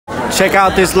Check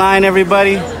out this line,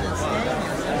 everybody.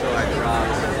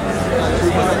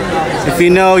 If you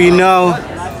know, you know.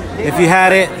 If you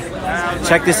had it,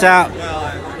 check this out.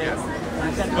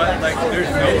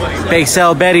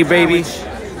 Bakesale Betty, baby.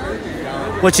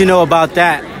 What you know about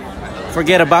that?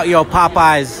 Forget about your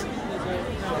Popeyes.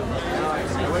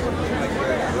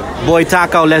 Boy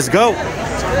Takaw, let's go.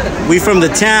 We from the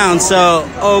town, so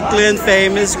Oakland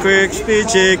famous crispy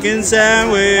chicken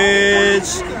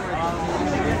sandwich.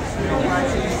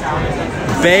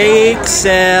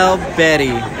 Bakesale Betty,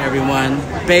 everyone.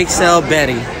 Bakesale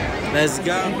Betty. Let's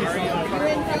go.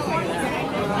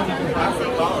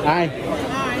 Hi.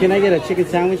 Can I get a chicken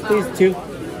sandwich, please? 2.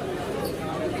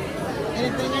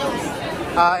 Anything else?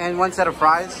 And 1 set of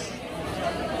fries.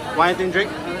 Want anything to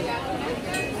drink?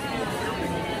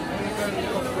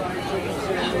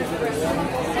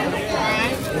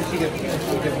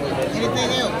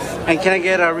 Anything else? And can I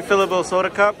get a refillable soda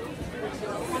cup?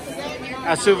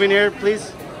 A souvenir,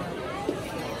 please.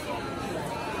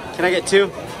 Can I get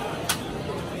 2?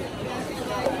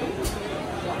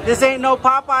 This ain't no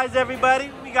Popeyes, everybody.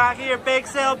 We got here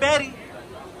Bakesale Betty.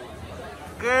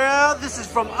 Girl, this is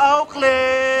from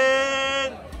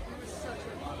Oakland.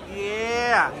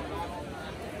 Yeah.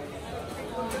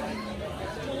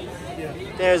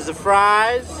 There's the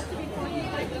fries.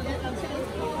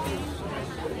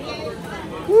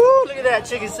 Woo, look at that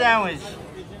chicken sandwich.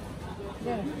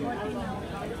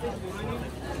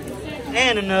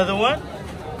 And another one.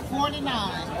 $49.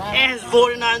 And it's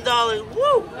 $49.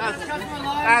 Woo!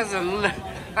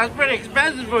 That's pretty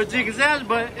expensive for a chicken sandwich,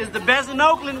 but it's the best in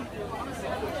Oakland.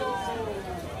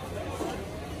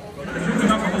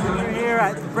 We're here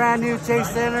at the brand new Chase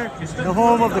Center, the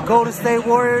home of the Golden State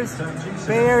Warriors,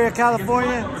 Bay Area,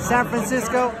 California, San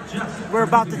Francisco. We're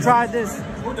about to try this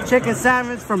chicken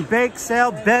sandwich from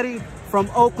Bakesale Betty from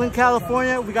Oakland,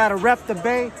 California. We gotta rep the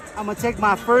Bay. I'm gonna take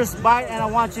my first bite and I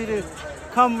want you to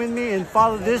come with me and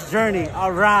follow this journey.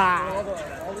 All right.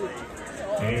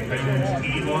 Hey fans,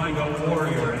 EY Go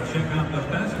Warrior, and check out the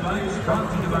best bites brought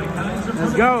to you by Kaiser.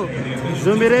 Let's go.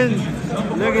 Zoom it in.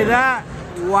 Look at that.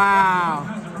 Wow.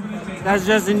 That's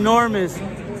just enormous.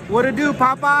 What it do,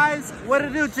 Popeyes? What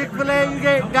it do, Chick-fil-A? You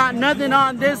got nothing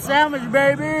on this sandwich,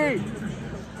 baby.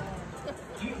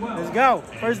 Let's go.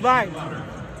 First bite.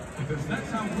 Because that's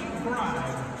how we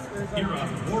thrive here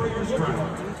on Warriors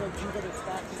Drive.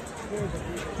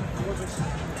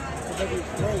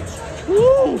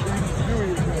 Woo!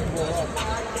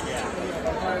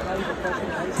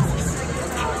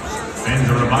 Fans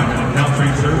are reminded that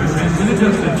Caltrain service has been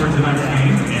adjusted for tonight's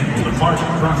game and will depart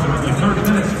approximately 30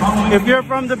 minutes following. If you're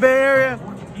from the Bay Area,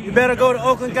 you better go to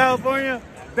Oakland, California.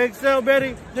 Bakesale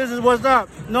Betty, this is what's up.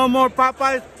 No more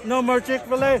Popeyes, no more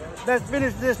Chick-fil-A. Let's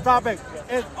finish this topic.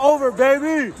 It's over,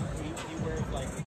 baby.